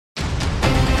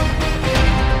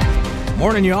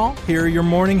Morning, y'all. Here are your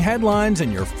morning headlines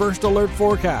and your first alert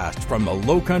forecast from the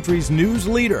Low Country's news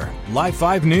leader, Live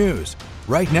 5 News.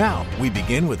 Right now, we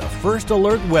begin with a first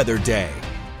alert weather day.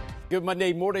 Good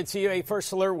Monday morning to you. A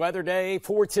first alert weather day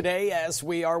for today as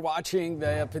we are watching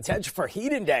the potential for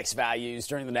heat index values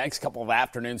during the next couple of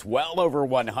afternoons, well over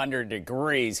 100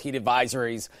 degrees. Heat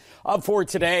advisories up for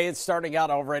today. It's starting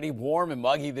out already warm and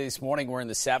muggy this morning. We're in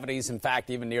the 70s. In fact,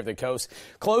 even near the coast,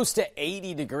 close to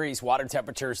 80 degrees. Water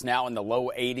temperatures now in the low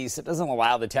 80s. It doesn't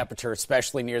allow the temperature,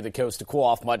 especially near the coast, to cool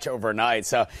off much overnight.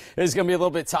 So it's going to be a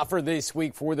little bit tougher this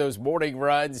week for those morning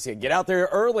runs. You get out there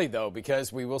early, though,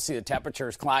 because we will see the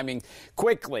temperatures climbing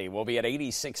quickly. We'll be at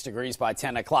 86 degrees by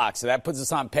 10 o'clock. So that puts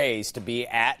us on pace to be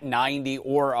at 90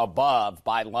 or above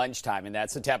by lunchtime. And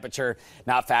that's the temperature,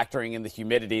 not factoring in the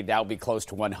humidity. That'll be close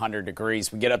to 100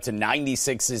 degrees. We get up to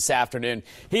 96 this afternoon.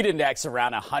 Heat index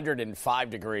around 105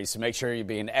 degrees. So make sure you're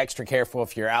being extra careful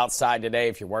if you're outside today.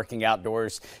 If you're working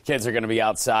outdoors, kids are going to be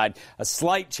outside. A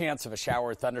slight chance of a shower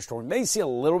or thunderstorm. May see a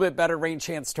little bit better rain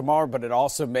chance tomorrow, but it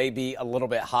also may be a little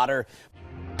bit hotter.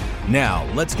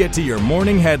 Now, let's get to your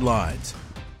morning headlines.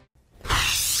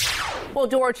 Well,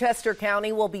 Dorchester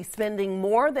County will be spending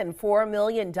more than $4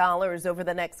 million over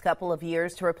the next couple of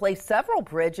years to replace several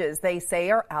bridges they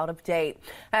say are out of date.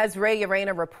 As Ray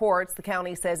Urena reports, the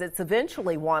county says it's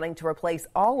eventually wanting to replace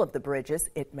all of the bridges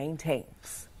it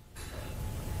maintains.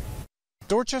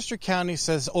 Dorchester County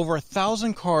says over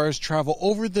 1,000 cars travel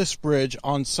over this bridge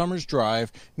on Summers Drive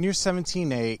near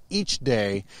 17A each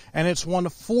day, and it's one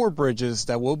of 4 bridges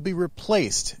that will be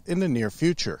replaced in the near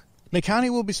future. The county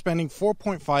will be spending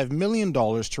 $4.5 million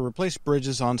to replace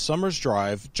bridges on Summers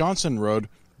Drive, Johnson Road,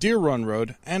 Deer Run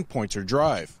Road, and Pointer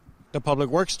Drive. The Public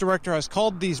Works Director has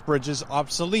called these bridges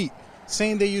obsolete,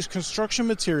 saying they use construction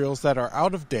materials that are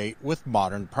out of date with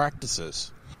modern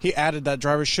practices. He added that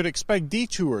drivers should expect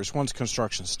detours once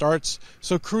construction starts,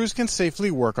 so crews can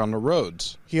safely work on the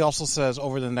roads. He also says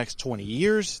over the next 20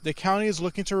 years, the county is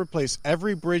looking to replace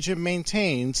every bridge it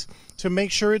maintains to make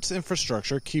sure its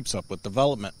infrastructure keeps up with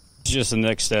development. It's just the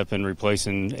next step in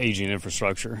replacing aging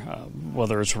infrastructure,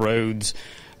 whether it's roads,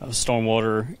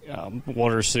 stormwater,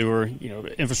 water, sewer.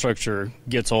 Infrastructure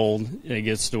gets old, it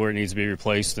gets to where it needs to be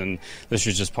replaced, and this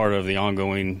is just part of the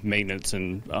ongoing maintenance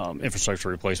and infrastructure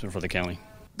replacement for the county.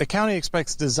 The county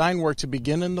expects design work to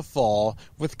begin in the fall,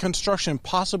 with construction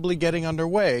possibly getting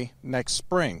underway next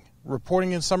spring.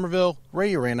 Reporting in Somerville,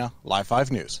 Ray Urena, Live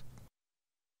 5 News.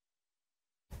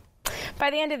 By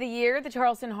the end of the year, the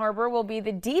Charleston Harbor will be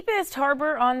the deepest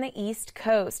harbor on the East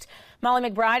Coast. Molly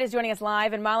McBride is joining us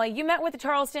live. And Molly, you met with the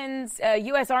Charleston's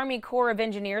U.S. Army Corps of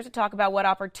Engineers to talk about what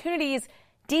opportunities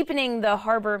deepening the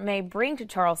harbor may bring to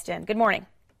Charleston. Good morning.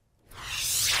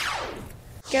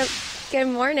 Good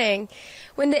morning.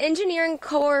 When the Engineering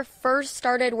Corps first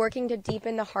started working to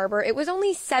deepen the harbor, it was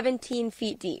only 17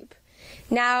 feet deep.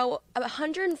 Now,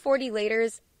 140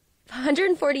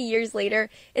 years later,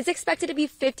 it's expected to be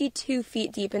 52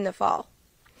 feet deep in the fall.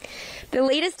 The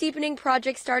latest deepening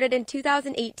project started in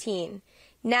 2018.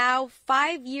 Now,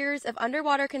 5 years of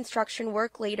underwater construction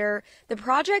work later, the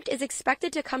project is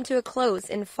expected to come to a close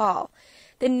in fall.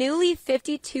 The newly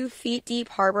 52 feet deep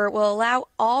harbor will allow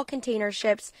all container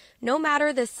ships, no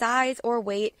matter the size or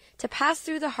weight, to pass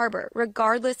through the harbor,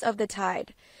 regardless of the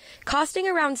tide. Costing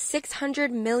around $600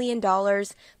 million,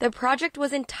 the project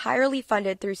was entirely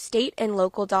funded through state and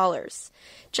local dollars.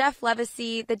 Jeff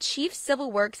Levacy, the chief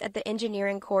civil works at the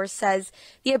Engineering Corps, says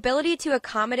the ability to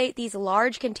accommodate these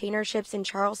large container ships in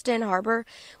Charleston Harbor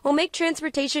will make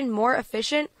transportation more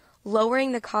efficient,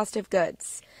 lowering the cost of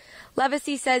goods.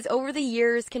 Levacy says over the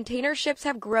years, container ships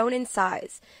have grown in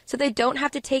size, so they don't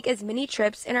have to take as many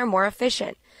trips and are more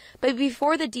efficient. But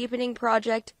before the deepening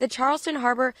project, the Charleston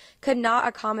Harbor could not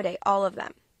accommodate all of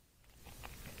them.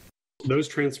 Those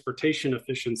transportation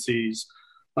efficiencies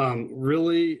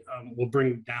really will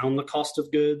bring down the cost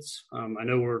of goods. I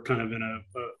know we're kind of in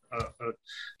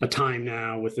a time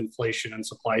now with inflation and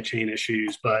supply chain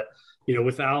issues, but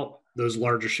without those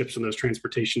larger ships and those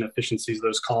transportation efficiencies,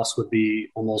 those costs would be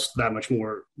almost that much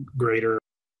more greater.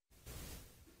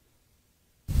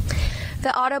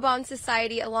 The Audubon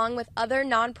Society, along with other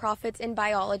nonprofits and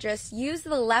biologists, used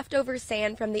the leftover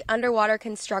sand from the underwater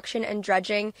construction and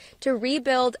dredging to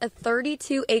rebuild a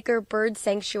 32-acre bird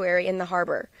sanctuary in the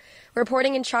harbor.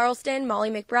 Reporting in Charleston,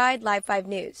 Molly McBride, Live 5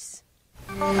 News.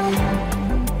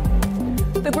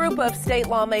 The group of state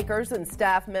lawmakers and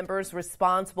staff members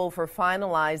responsible for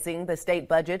finalizing the state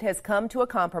budget has come to a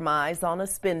compromise on a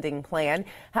spending plan.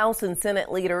 House and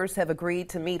Senate leaders have agreed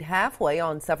to meet halfway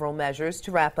on several measures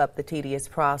to wrap up the tedious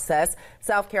process.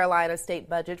 South Carolina's state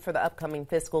budget for the upcoming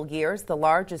fiscal year is the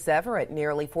largest ever at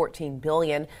nearly $14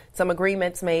 billion. Some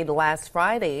agreements made last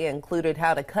Friday included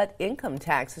how to cut income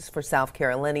taxes for South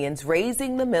Carolinians,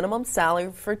 raising the minimum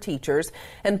salary for teachers,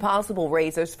 and possible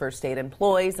raises for state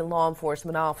employees and law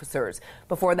enforcement officers.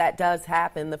 Before that does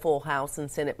happen, the full House and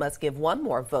Senate must give one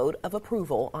more vote of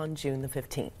approval on June the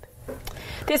 15th.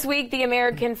 This week, the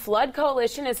American Flood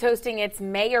Coalition is hosting its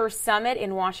Mayor Summit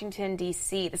in Washington,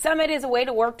 D.C. The summit is a way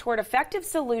to work toward effective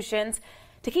solutions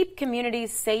to keep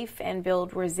communities safe and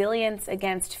build resilience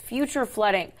against future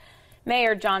flooding.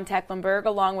 Mayor John Tecklenburg,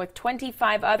 along with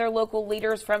 25 other local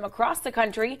leaders from across the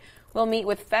country, will meet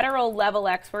with federal-level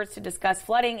experts to discuss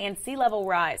flooding and sea level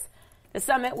rise. The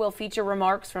summit will feature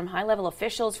remarks from high-level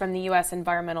officials from the U.S.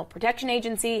 Environmental Protection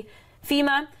Agency,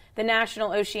 FEMA, the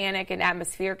National Oceanic and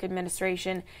Atmospheric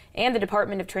Administration, and the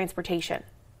Department of Transportation.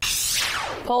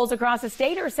 Polls across the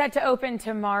state are set to open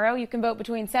tomorrow. You can vote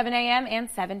between 7 a.m. and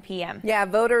 7 p.m. Yeah,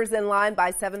 voters in line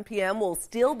by 7 p.m. will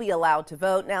still be allowed to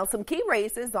vote. Now, some key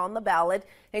races on the ballot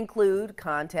include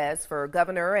contests for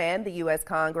governor and the U.S.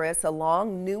 Congress,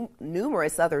 along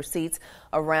numerous other seats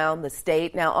around the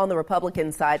state. Now, on the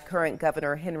Republican side, current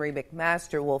Governor Henry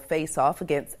McMaster will face off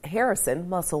against Harrison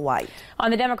Musselwhite.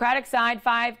 On the Democratic side,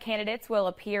 5 candidates will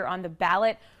appear on the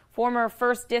ballot. Former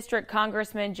 1st District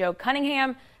Congressman Joe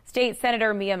Cunningham, State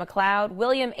Senator Mia McLeod,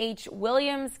 William H.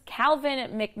 Williams,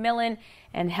 Calvin McMillan,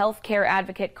 and healthcare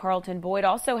advocate Carlton Boyd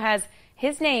also has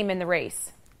his name in the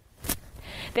race.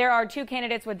 There are 2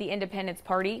 candidates with the Independence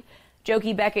Party,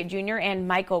 Jokey Beckett Jr. and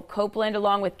Michael Copeland,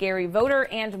 along with Gary Voter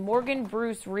and Morgan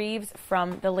Bruce Reeves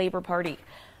from the Labor Party.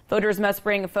 Voters must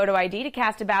bring a photo ID to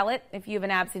cast a ballot. If you have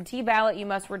an absentee ballot, you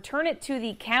must return it to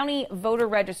the county voter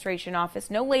registration office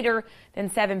no later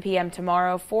than 7 p.m.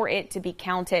 tomorrow for it to be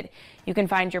counted. You can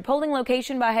find your polling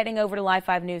location by heading over to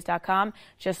live5news.com.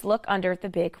 Just look under the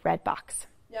big red box.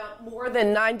 Now, more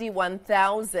than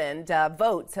 91,000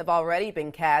 votes have already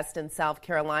been cast in South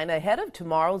Carolina ahead of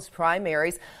tomorrow's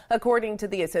primaries. According to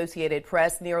the Associated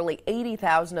Press, nearly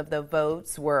 80,000 of the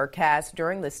votes were cast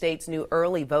during the state's new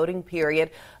early voting period.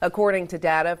 According to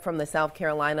data from the South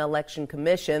Carolina Election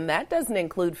Commission, that doesn't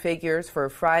include figures for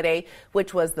Friday,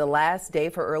 which was the last day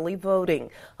for early voting.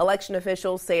 Election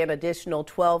officials say an additional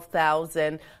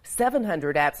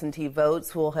 12,700 absentee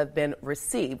votes will have been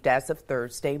received as of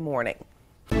Thursday morning.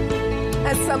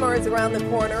 As summer is around the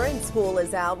corner and school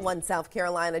is out, one South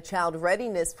Carolina Child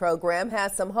Readiness Program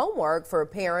has some homework for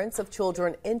parents of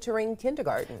children entering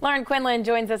kindergarten. Lauren Quinlan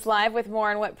joins us live with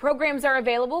more on what programs are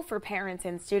available for parents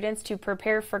and students to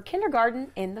prepare for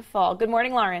kindergarten in the fall. Good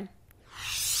morning, Lauren.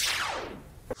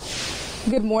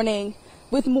 Good morning.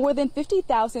 With more than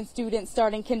 50,000 students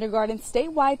starting kindergarten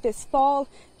statewide this fall,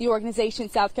 the organization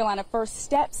South Carolina First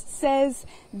Steps says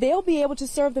they'll be able to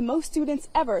serve the most students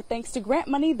ever thanks to grant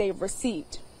money they've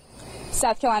received.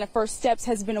 South Carolina First Steps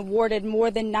has been awarded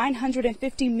more than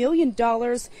 $950 million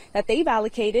that they've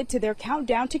allocated to their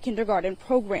Countdown to Kindergarten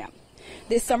program.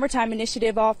 This summertime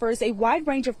initiative offers a wide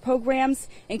range of programs,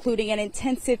 including an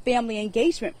intensive family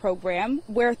engagement program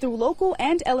where through local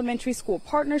and elementary school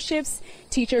partnerships,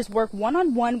 teachers work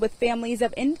one-on-one with families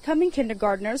of incoming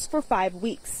kindergartners for 5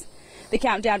 weeks. The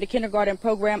Countdown to Kindergarten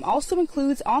program also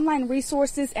includes online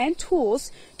resources and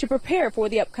tools to prepare for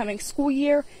the upcoming school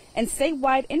year and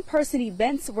statewide in-person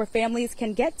events where families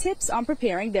can get tips on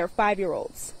preparing their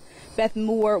 5-year-olds. Beth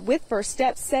Moore with First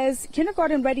Steps says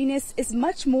kindergarten readiness is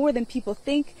much more than people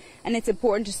think, and it's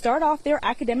important to start off their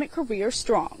academic career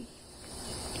strong.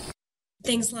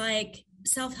 Things like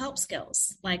self-help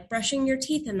skills, like brushing your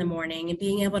teeth in the morning and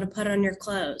being able to put on your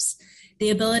clothes. The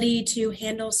ability to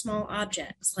handle small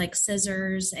objects like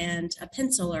scissors and a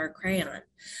pencil or a crayon.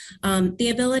 The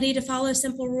ability to follow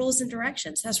simple rules and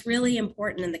directions. That's really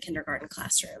important in the kindergarten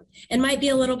classroom. It might be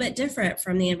a little bit different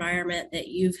from the environment that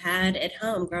you've had at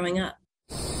home growing up.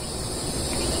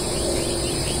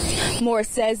 Moore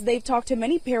says they've talked to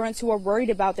many parents who are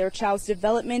worried about their child's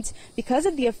development because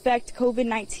of the effect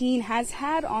COVID-19 has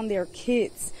had on their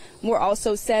kids. Moore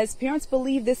also says parents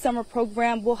believe this summer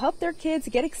program will help their kids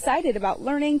get excited about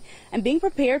learning and being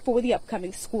prepared for the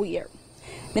upcoming school year.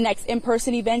 The next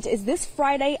in-person event is this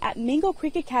Friday at Mingo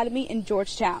Creek Academy in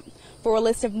Georgetown. For a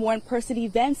list of more in-person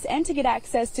events and to get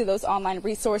access to those online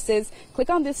resources,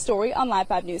 click on this story on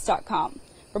live5news.com.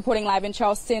 Reporting live in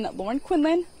Charleston, Lauren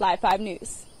Quinlan, Live 5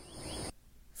 News.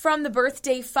 From the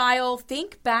birthday file,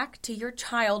 think back to your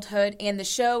childhood and the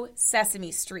show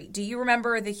Sesame Street. Do you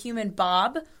remember the human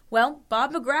Bob? Well,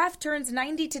 Bob McGrath turns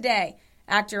 90 today.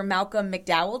 Actor Malcolm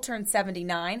McDowell turns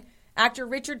 79. Actor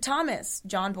Richard Thomas,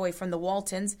 John Boy from the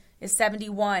Waltons, is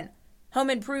 71.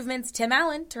 Home Improvement's Tim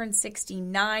Allen turns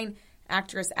 69.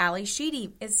 Actress Ali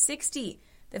Sheedy is 60.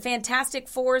 The Fantastic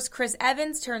Four's Chris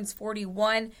Evans turns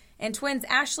 41. And twins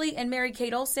Ashley and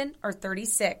Mary-Kate Olsen are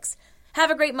 36. Have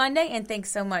a great Monday, and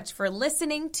thanks so much for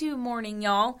listening to Morning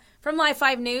Y'all. From Live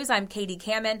 5 News, I'm Katie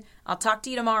Kamen. I'll talk to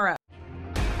you tomorrow.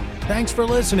 Thanks for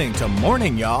listening to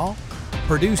Morning Y'all.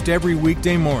 Produced every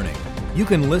weekday morning. You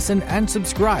can listen and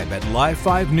subscribe at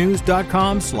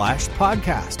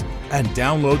live5news.com/podcast and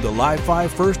download the Live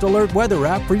 5 First Alert weather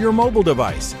app for your mobile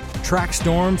device. Track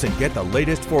storms and get the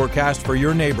latest forecast for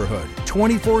your neighborhood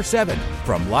 24/7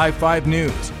 from Live 5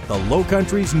 News, the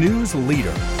Lowcountry's news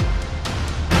leader.